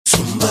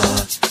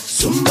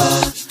The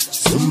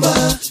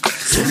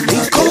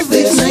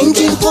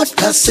Covid-19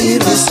 podcast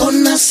series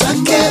on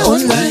Asake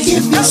Online.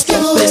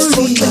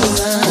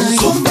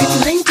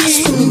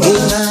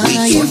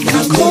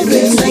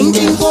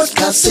 COVID-19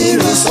 podcast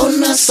series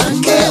on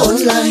Asake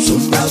Online.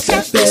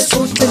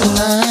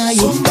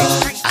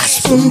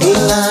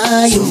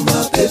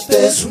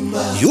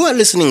 You are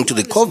listening to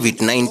the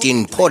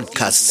COVID-19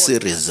 podcast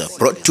series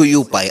brought to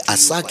you by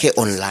Asake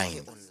Online.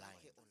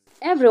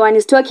 Everyone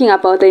is talking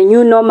about the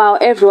new normal.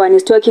 Everyone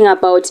is talking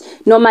about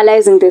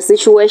normalizing the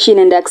situation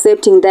and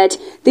accepting that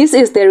this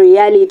is the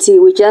reality.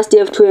 We just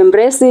have to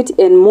embrace it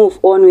and move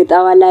on with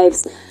our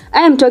lives.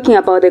 I am talking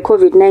about the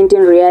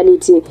COVID-19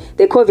 reality,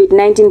 the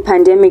COVID-19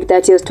 pandemic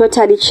that has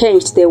totally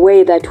changed the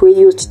way that we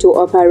used to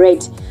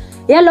operate.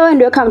 Hello and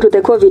welcome to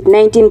the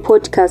COVID-19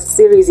 podcast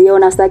series here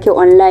on Asake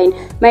Online.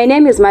 My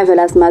name is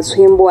Marvelous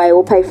Matsuhimbo. I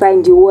hope I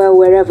find you well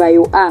wherever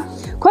you are.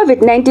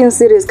 COVID-19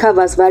 series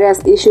covers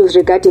various issues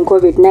regarding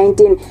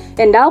COVID-19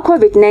 and how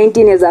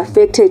COVID-19 has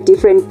affected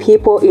different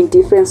people in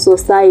different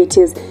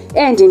societies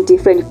and in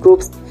different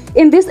groups.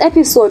 In this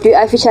episode, we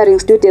are featuring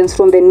students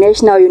from the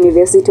National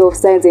University of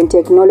Science and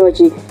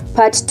Technology,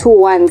 Part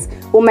 2-1s,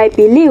 whom I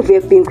believe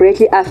have been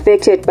greatly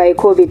affected by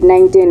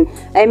COVID-19.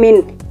 I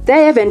mean,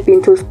 they haven't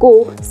been to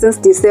school since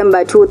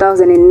December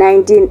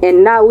 2019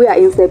 and now we are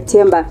in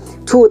September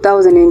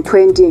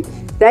 2020.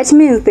 That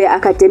means the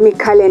academic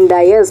calendar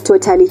has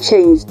totally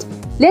changed.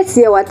 Let's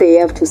hear what they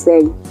have to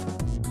say.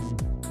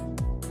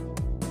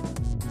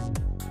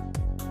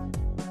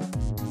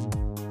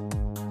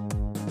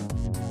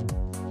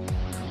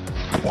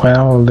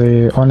 Well,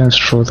 the honest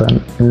truth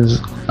is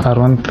I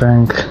don't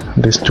think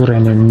the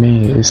student in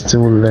me is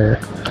still there.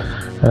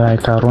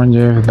 Like I don't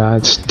have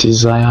that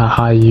desire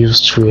I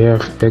used to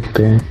have back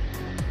then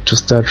to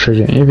start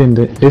reading. Even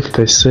if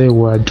they say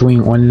we're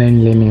doing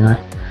online learning,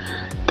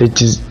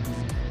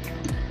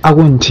 I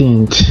wouldn't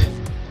think.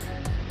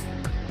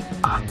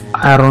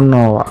 I don't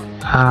know.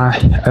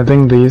 I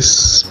think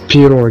this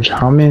period,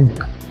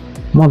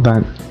 more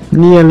than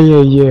nearly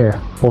a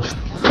year of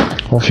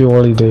your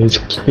holidays,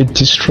 it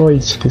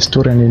destroyed the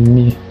student in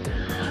me.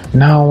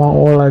 Now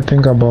all I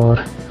think about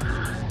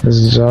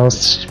is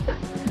just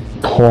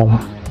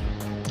home.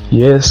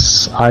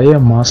 Yes, I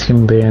am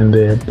Muslim there and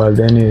there, but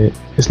then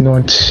it's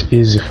not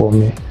easy for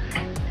me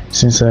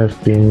since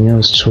I've been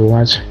used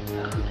to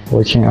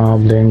waking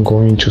up, then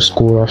going to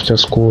school, after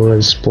school,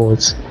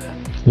 sports.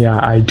 Yeah,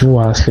 I do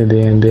hustle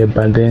there and there,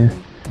 but then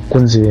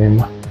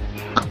kunzima.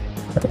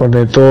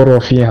 The thought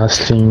of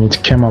hustling,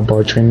 it came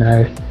about when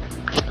I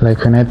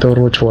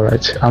thought,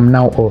 alright, I'm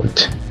now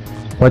old.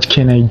 What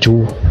can I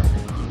do?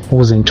 I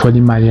wasn't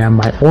telling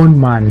my own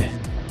money.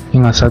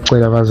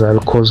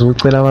 Because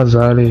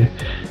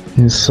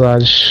in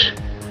such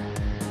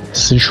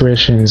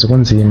situations,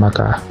 kunzima.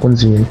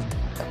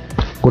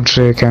 Good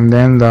trick, and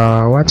then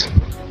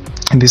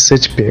the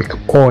setback.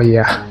 Oh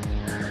yeah,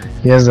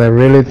 yes, I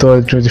really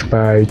thought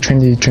by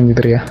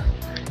 2023,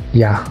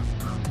 yeah,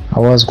 I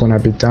was gonna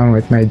be done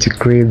with my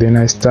degree. Then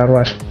I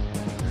started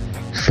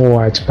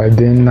forward, but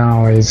then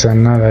now it's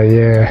another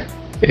year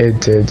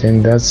added,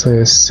 and that's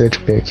a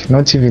setback.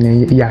 Not even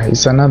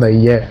it's another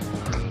year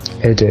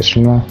added.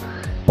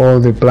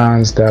 All the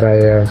plans that I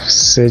have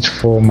set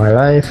for my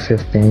life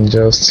have been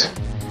just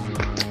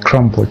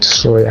crumbled.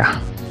 So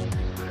yeah,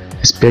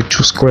 it's back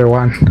to square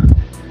one.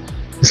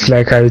 It's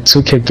like I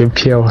took a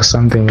gap year or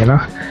something,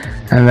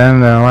 and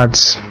then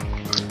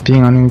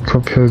being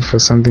unoccupied for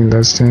something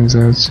that stands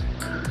out.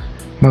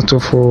 Most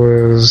of all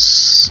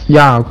is,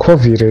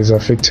 COVID has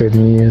affected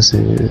me as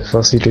a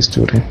varsity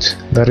student.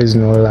 That is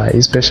no lie,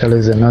 especially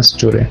as a NUST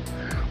student,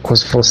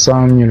 because for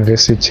some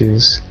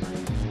universities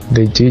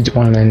they did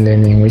online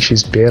learning, which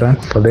is better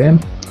for them,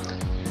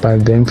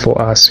 but then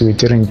for us we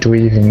didn't do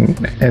even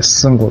a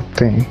single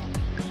thing.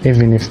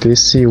 Even if they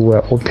say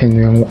we're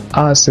opening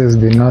us as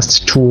the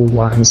last 2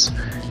 ones,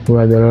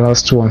 we're the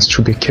last ones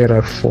to be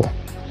catered for.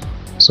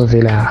 So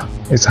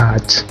it's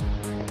hard.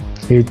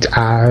 It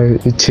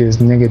has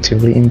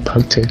negatively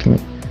impacted me.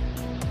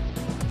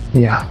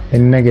 Yeah, a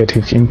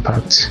negative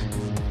impact.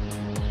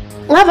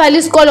 Ngavala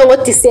isikolo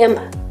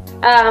ngoDecember.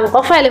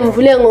 Kwafanele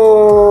mvule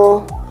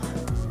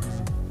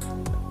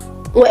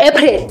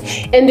ngo-April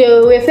and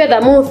we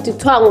further moved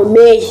to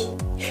May.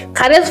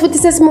 Khares futhi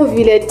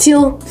sesimuvile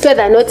till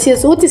further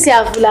notice ukuthi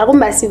siyavula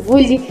kumba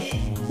sivuli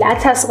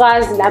lathi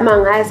sikwazi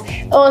lamangazi.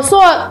 So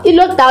I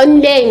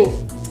lockdown lane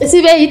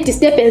sibe yi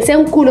disturbance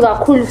enkulu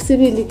kakhulu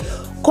sibili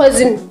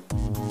because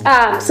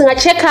singa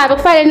check up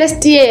kufanele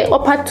next year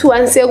part 2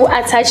 anseku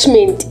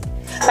attachment,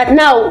 but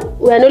now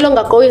we are no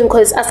longer going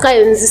because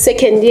asikayenzi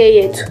second year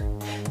yethu.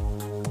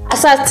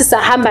 Asathi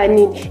sahamba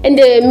nini, and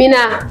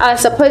mina I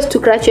was supposed to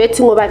graduate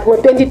ngoba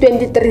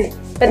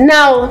ngo-2023, but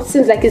now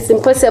seems like it's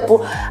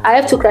impossible. I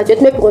have to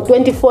graduate maybe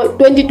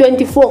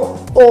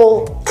ngo-2024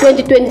 or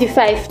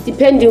 2025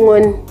 depending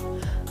on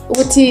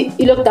ukuthi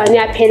i-lockdown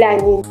yaphela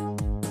nini.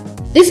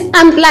 This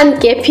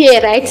unplanned gap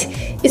year, right,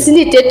 is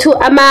leaded to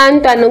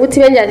amantwana ukuthi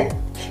benjani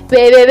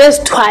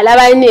bezithwala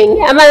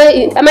abaningi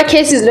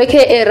ama-cases lokhu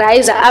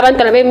erisa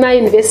abantwana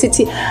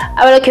bema-university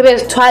abalokhu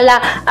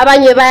bezithwala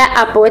abanye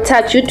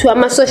baya-aborta due to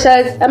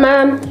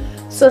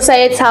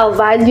ama-societal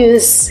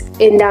values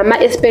and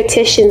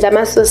ama-expectations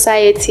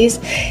ama-societies.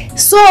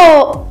 So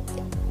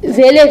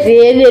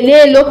vele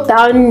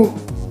le-lockdown,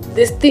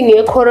 this thing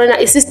ye-corona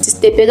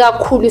isisdisturbe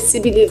kakhulu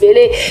sibili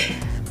vele.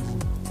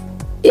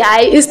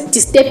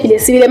 Isdisturbe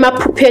sibili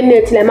emaphupheni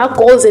ethu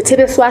lama-goals ethu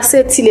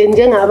ebesiwasethile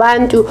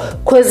njengabantu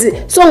because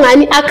so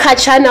ngani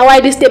akhatshana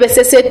while isdebe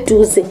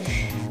seseduze.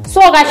 So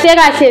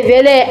kahle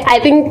vele I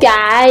think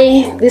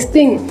this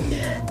thing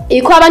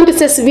ikho abantu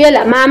sesibuye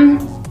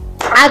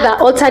other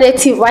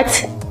alternative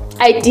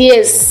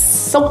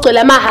ideas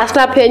sokugcwela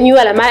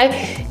ama-hustlepreneur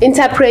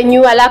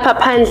lama-entrepreneur lapha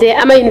phandle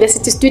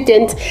ama-university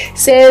students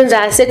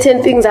senza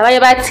certain things abanye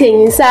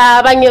bathengisa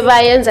abanye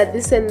bayenza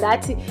this and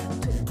that to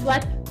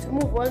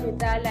move on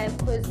with our life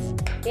because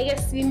ngeke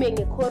sime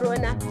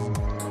nge-corona.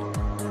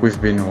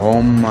 We've been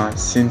home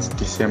since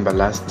December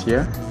last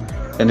year,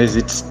 and as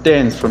it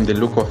stands from the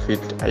look of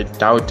it, I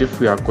doubt if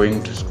we are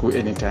going to school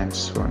anytime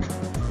soon,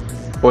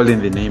 all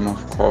in the name of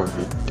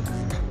COVID.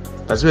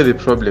 That's where the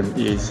problem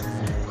is,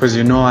 because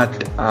you know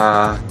what,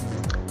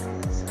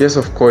 yes,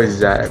 of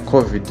course,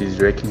 COVID is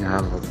wreaking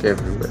havoc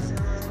everywhere,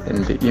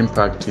 and the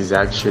impact is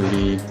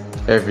actually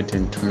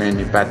evident to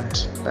many,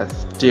 but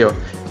still,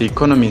 the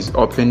economy is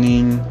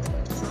opening,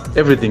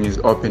 everything is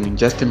opening.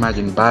 Just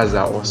imagine bars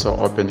are also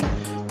opening.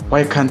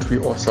 Why can't we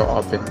also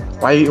open?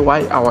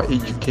 Why our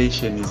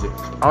education is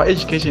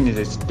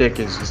at stake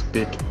as we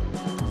speak,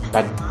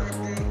 but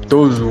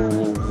those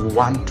who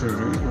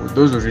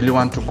really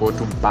want to go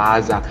to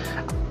bars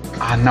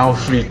are now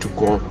free to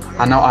go,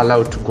 are now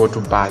allowed to go to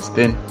bars.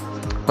 Then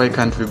why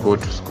can't we go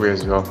to school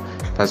as well?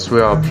 That's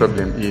where our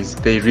problem is.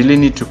 They really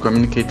need to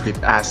communicate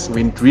with us.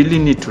 We really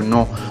need to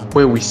know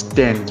where we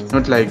stand,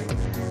 not like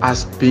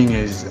us being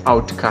as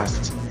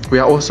outcasts. We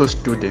are also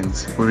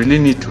students. We really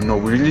need to know.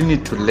 We really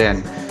need to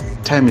learn.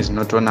 Time is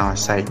not on our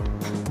side.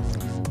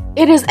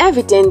 It is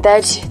evident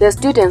that the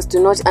students do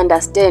not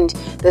understand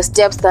the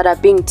steps that are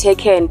being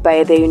taken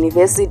by the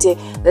university,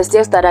 the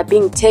steps that are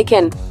being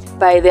taken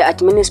by the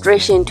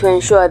administration to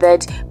ensure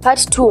that Part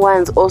 2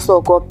 ones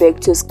also go back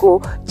to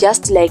school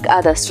just like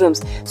other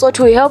streams. So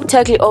to help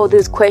tackle all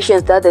these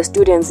questions that the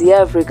students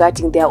have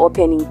regarding their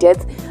opening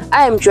dates,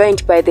 I am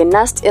joined by the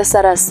NUST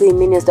SRC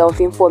Minister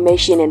of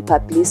Information and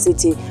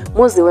Publicity,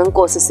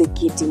 Muziwenkosi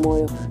Sikiti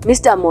Moyo.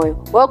 Mr.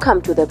 Moyo,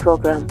 welcome to the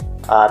program.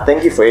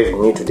 Thank you for having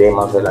me today,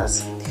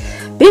 Marvelous.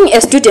 Being a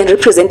student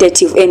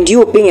representative and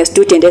you being a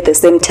student at the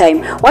same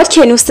time, what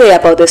can you say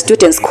about the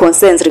students'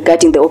 concerns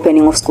regarding the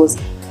opening of schools?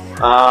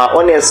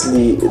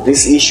 Honestly,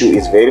 this issue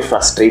is very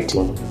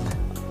frustrating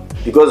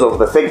because of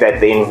the fact that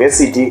the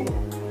university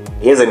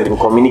hasn't been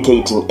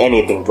communicating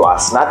anything to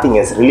us. Nothing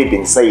has really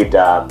been said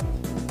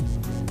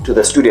to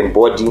the student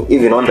body,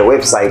 even on the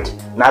website.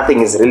 Nothing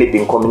has really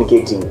been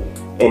communicating,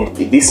 and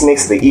this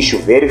makes the issue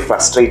very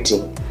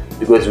frustrating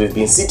because we've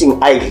been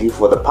sitting idly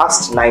for the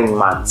past 9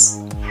 months.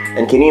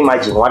 And can you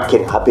imagine what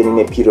can happen in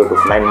a period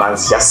of 9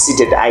 months just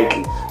seated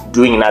idly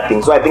doing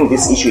nothing? So I think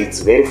this issue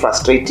is very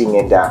frustrating,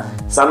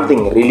 and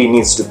something really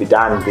needs to be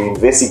done. The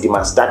university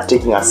must start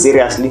taking us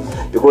seriously,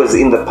 because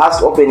in the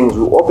past openings,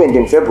 we opened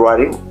in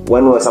February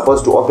when we were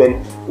supposed to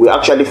open. We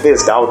actually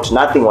phased out.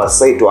 Nothing was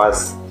said to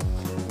us.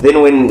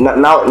 Then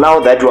now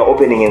that we are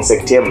opening in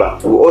September,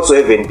 we also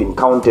haven't been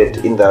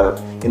counted in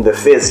the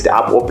phased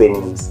up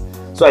openings.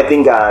 So I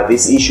think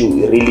this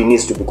issue really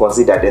needs to be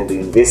considered, and the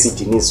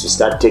university needs to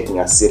start taking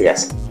us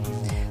seriously.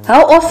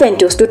 How often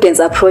do students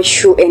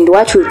approach you, and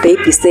what will they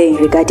be saying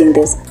regarding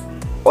this?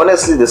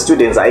 Honestly, the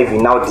students are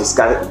even now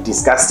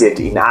disgusted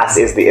in us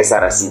as the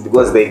SRC,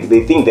 because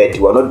they think that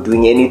we are not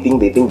doing anything.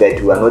 They think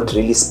that we are not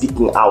really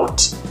speaking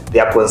out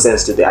their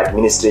concerns to the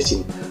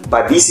administration.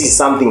 But this is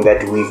something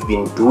that we've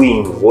been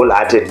doing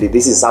wholeheartedly.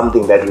 This is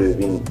something that we've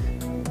been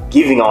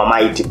giving our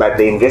might, but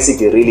the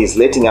university really is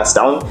letting us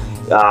down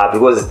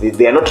because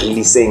they are not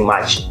really saying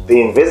much.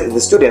 The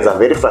students are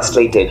very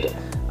frustrated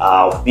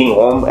of being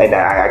home, and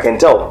I can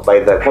tell by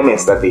the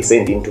comments that they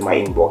send into my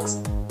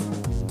inbox.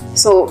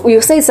 So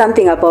you say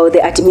something about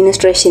the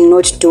administration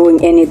not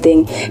doing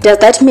anything. Does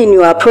that mean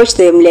you approach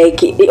them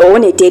like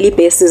on a daily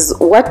basis?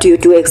 What do you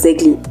do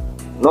exactly?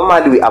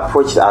 Normally we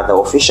approach the other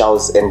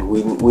officials, and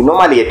we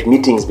normally at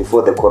meetings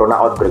before the corona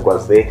outbreak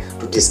was there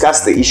to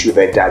discuss the issue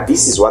that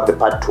this is what the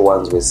Part 2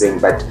 ones were saying,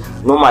 but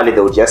normally they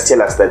would just tell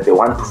us that they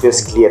want to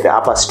first clear the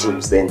upper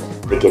streams, then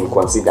they can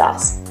consider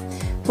us.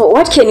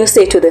 What can you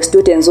say to the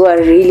students who are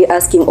really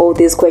asking all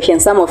these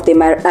questions? Some of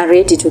them are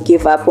ready to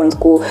give up on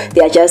school.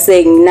 They are just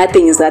saying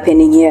nothing is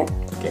happening here.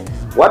 Okay.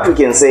 What we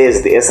can say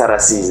as the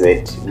SRC is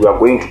that we are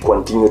going to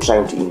continue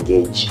trying to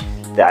engage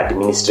the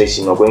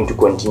administration. We're going to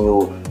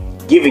continue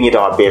giving it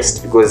our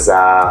best, because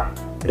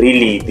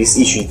really this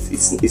issue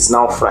is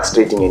now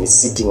frustrating and is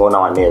sitting on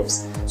our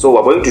nerves. So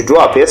we're going to do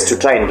our best to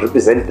try and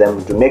represent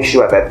them, to make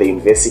sure that the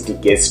university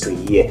gets to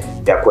hear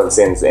their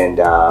concerns, and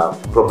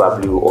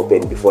probably will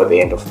open before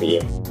the end of the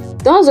year.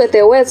 Those were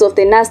the words of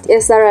the NUST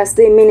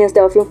SRC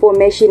Minister of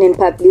Information and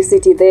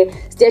Publicity there,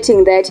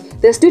 stating that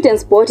the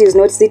students' board is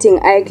not sitting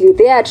idly.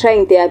 They are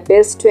trying their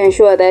best to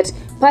ensure that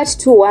Part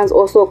 2 ones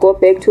also go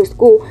back to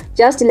school,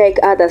 just like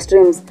other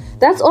streams.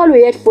 That's all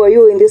we had for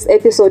you in this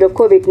episode of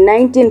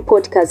COVID-19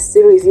 podcast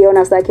series here on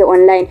Asake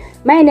Online.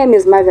 My name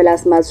is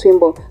Marvelous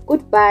Maswimbo.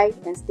 Goodbye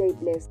and stay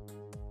blessed.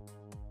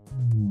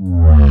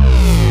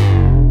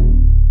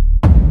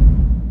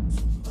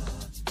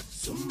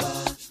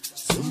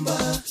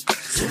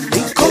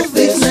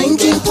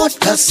 COVID-19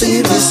 podcast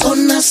series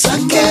on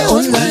Asake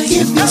Online.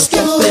 Give us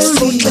the best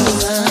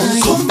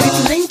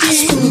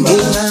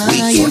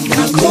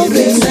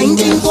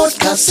COVID-19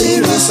 podcast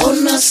series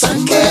on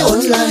Asake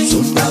Online.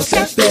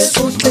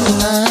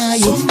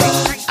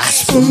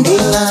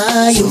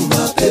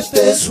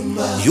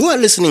 You are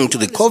listening to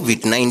the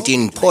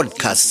COVID-19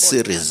 podcast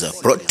series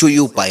brought to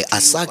you by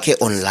Asake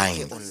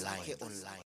Online.